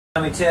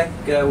Tommy Tech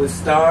with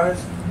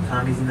Stars.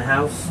 Tommy's in the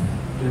house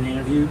doing an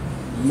interview.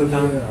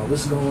 Yeah,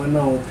 what's going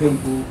on,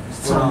 people?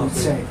 It's Tommy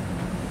Tech.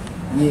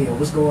 Yeah,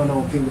 what's going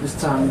on, people? It's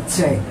Tommy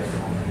Tech. Yeah,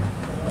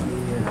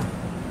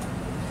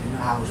 in the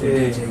house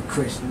with DJ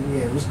Christian.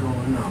 Yeah, what's going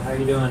on? How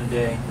you doing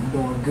today? I'm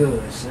doing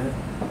good, sir.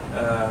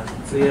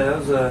 So yeah, that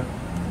was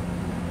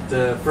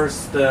the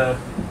first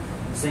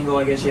single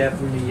I guess you have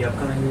from the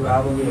upcoming new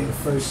album. Yeah, the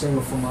first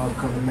single from my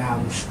upcoming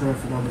album,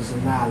 Strength, Numbers,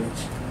 and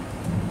Knowledge.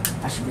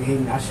 I should be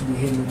hitting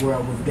the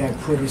world with that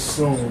pretty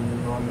soon. You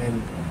know, I'm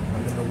in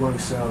the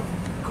works of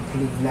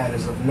complete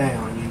letters of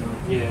now. You know.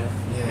 Yeah.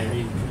 Yeah. And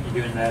you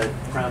doing that at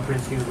Crown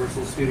Prince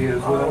Universal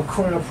Studios as well?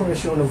 Crown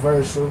Prince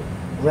Universal,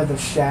 Rhythm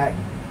Shack,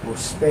 with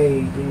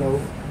Spade. You know,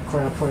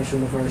 Crown Prince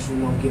Universal.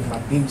 You know, I'm getting my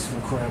beats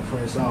from Crown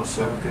Prince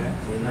also. Okay.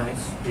 You know?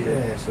 Nice.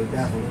 Yeah. So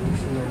definitely,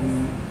 you know,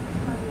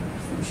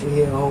 you should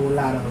hear a whole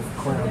lot of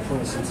Crown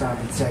Prince and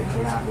Tommy Tech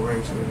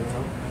collaboration. You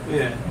know.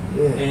 Yeah.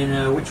 Yeah.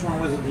 And which one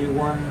was it you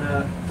won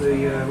the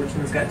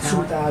Richmond Got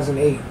Talent?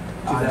 2008.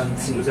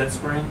 2008. Was that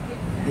spring?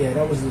 Yeah,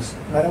 that was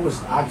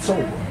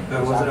October.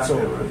 Oh, was it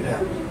October? Yeah.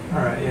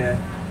 All right. Yeah.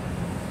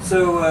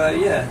 So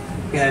yeah,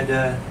 we had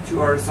two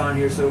artists on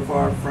here so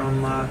far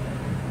from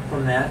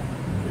that.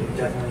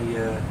 Definitely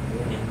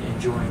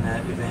enjoying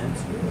that event.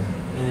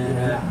 And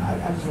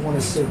I just want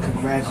to say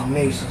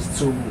congratulations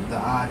to the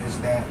artists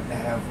that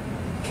have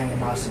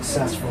came out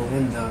successful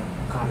in the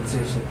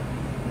competition.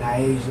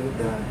 Asia,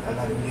 the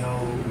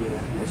Aladino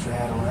that you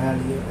had on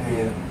earlier,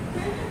 and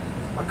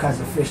my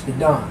cousin Fish the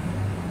Don.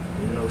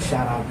 You know,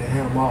 shout out to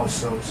him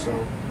also.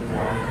 So,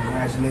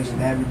 congratulations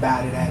to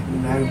everybody that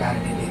everybody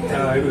did their thing.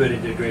 Everybody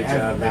did a great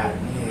job. Yeah,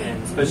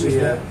 and especially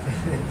yeah.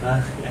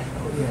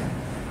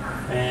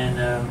 And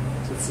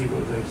let's see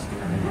what was I just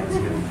going to ask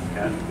you.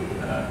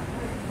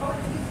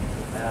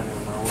 I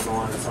don't know. We'll go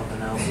on to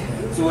something else.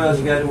 So what else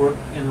you got in the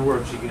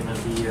works? You gonna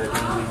be doing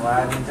anything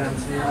live anytime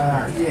soon?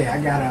 Yeah, I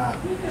got a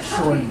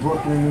show in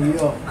Brooklyn, New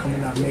York,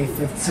 coming up May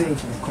 15th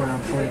with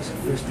Crown Prince and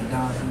Fish the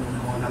Don. You know,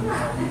 we're going up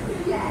there.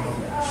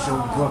 Show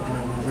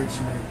Brooklyn with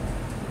Richmond.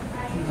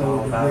 You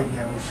know what the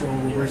show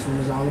what Richmond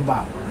is all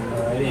about.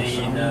 Any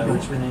in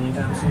Richmond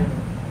anytime soon?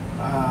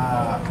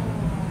 I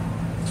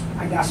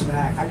got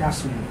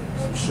some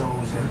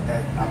shows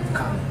that I'm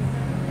coming.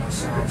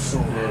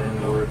 Soon. Yeah, in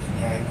the works.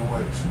 Yeah, in the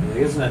works. Yeah, I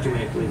guess not too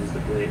many places to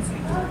play. It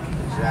seems like.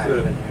 Exactly. Could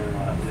have been here a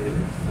lot later.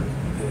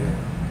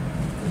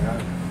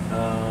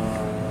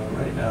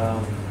 Right.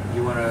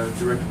 You want to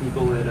direct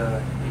people at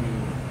any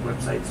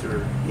websites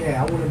or?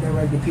 Yeah, I want to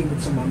direct the people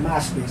to my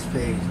MySpace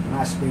page,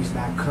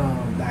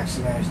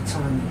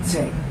 myspace.com/Tommy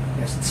Tech.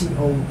 That's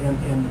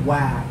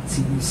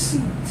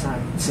TOMMYTEC,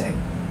 Tommy Tech.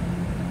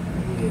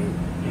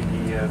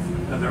 Yeah.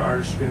 Any other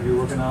artists you're going to be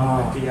working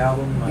on with the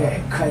album? Yeah,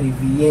 Cuddy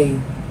VA.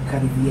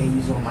 Cuddy VA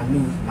is on my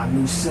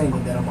new single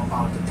that I'm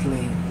about to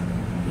play.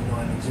 You know,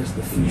 in just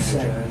a few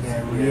seconds.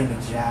 Yeah,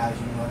 Re-Energize.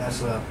 You know,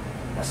 that's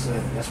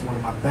one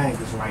of my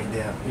bangers right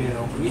there. You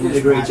know, you did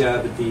a great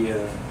job at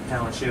the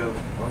talent show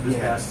this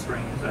past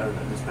spring,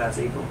 this past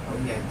April. Oh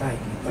yeah, thank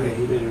you. Yeah,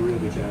 you did a really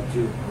good job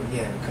too. Oh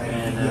yeah, Cuddy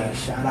VA.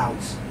 Shout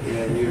outs.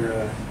 Yeah,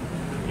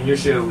 your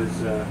show was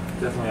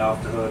definitely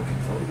off the hook.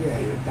 Oh yeah,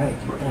 thank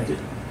you.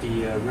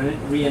 The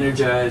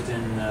Re-Energized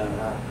and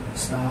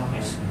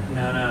Stars.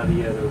 No,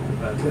 the other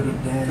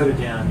Put It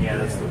Down. Yeah,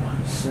 that's the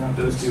one.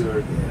 Those two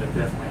are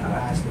definitely hot.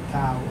 Rise to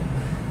Power.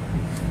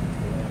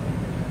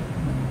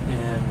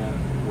 And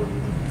what are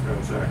you looking for?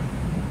 Oh, sorry.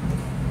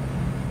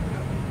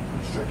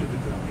 Instructed to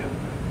put them together.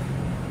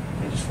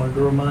 I just wanted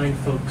to remind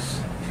folks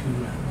to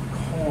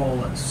call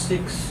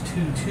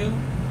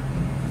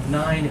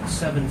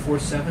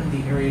 622-9747.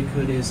 The area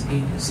code is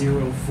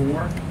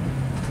 804.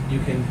 You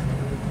can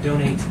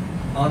donate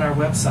on our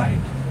website,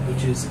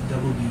 which is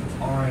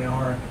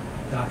WRIR.org.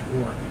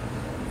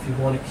 If you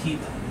want to keep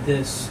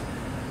this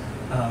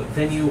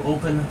venue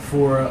open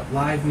for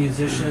live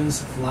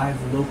musicians,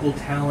 live local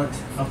talent,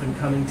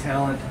 up-and-coming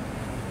talent,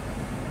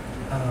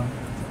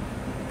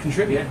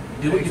 contribute.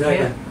 Do what you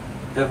can.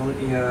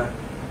 Definitely,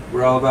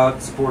 we're all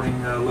about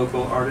supporting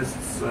local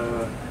artists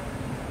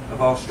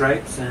of all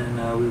stripes, and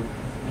we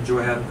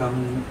enjoy having them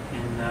come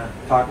and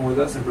talking with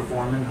us and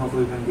performing.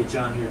 Hopefully we're going to get you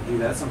on here to do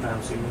that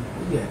sometime soon.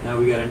 Yeah. Now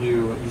we got a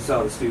new, you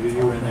saw the studio,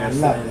 you were in there. I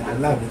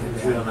love it. It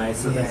was real nice.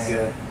 So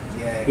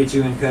get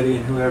you and Cuddy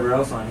and whoever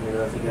else on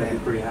here. I think that'd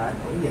be pretty hot.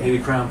 Maybe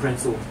Crown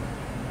Prince will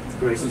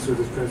grace us with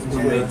his presence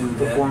with a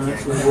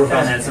performance. We'll work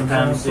on that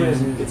sometime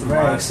soon. Get some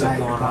live stuff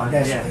going on.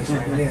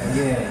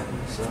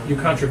 So, your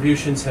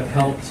contributions have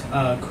helped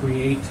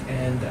create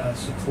and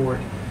support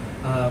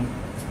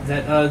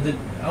that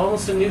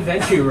almost a new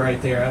venue right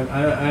there.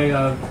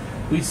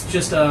 We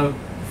just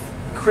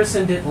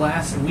christened it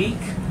last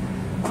week,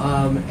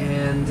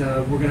 and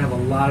we're going to have a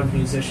lot of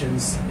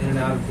musicians in and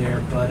out of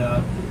there,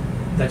 but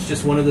that's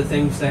just one of the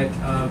things that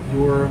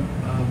your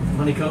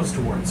money goes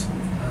towards.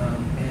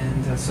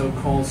 So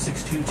call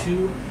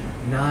 622-9747.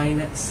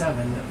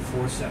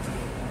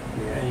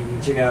 Yeah, and you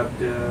can check out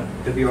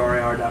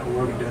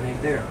WRIR.org and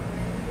donate there.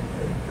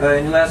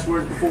 Any last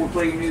words before we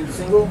play your new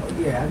single?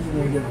 Yeah, I just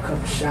want to give a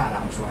couple shout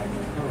outs right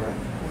now. All right.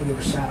 to give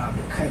a shout out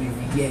to Cuddy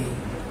VA,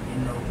 you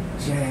know,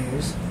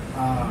 Jazz,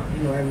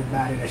 you know,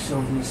 everybody that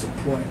shows me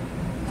support.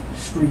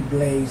 Street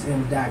Blaze,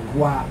 M.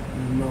 Guap,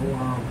 you know,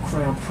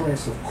 Crown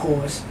Prince, of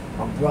course,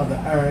 my brother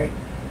Eric,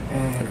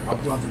 and my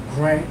brother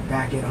Grant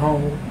back at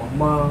home, my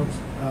mom's,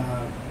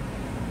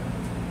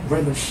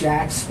 Rhythm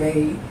Shack,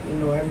 Spade, you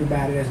know,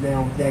 everybody that's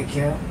down with that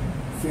camp.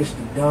 Fish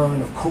the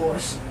Dawn, of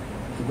course.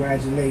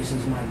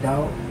 Congratulations, my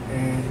dog.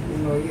 And, you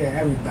know, yeah,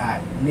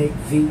 everybody. Nick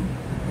V,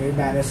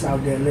 everybody that's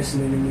out there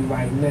listening to me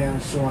right now,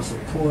 showing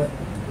support.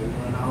 You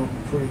know, and I hope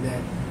and pray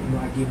that, you know,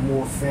 I get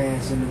more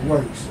fans in the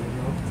works, you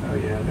know. Oh,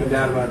 yeah, no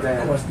doubt about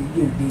that. Of course, to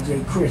you,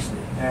 DJ Christian.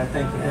 Yeah,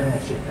 thank you, man. I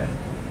appreciate that.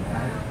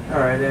 All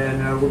right,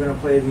 and we're going to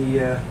play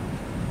the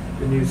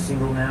new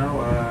single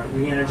now,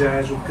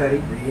 Re-Energize with Cuddy.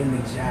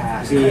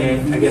 Re-Energize.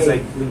 VA. I guess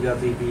I leave out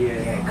the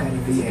VA. Yeah, Cuddy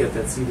VA. Got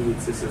that CD,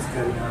 it says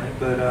Cuddy on it.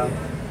 But,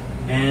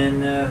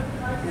 and, yeah,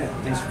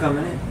 thanks for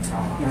coming in.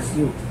 Thank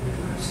you.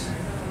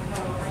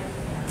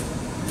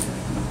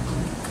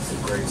 It's a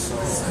great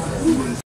song.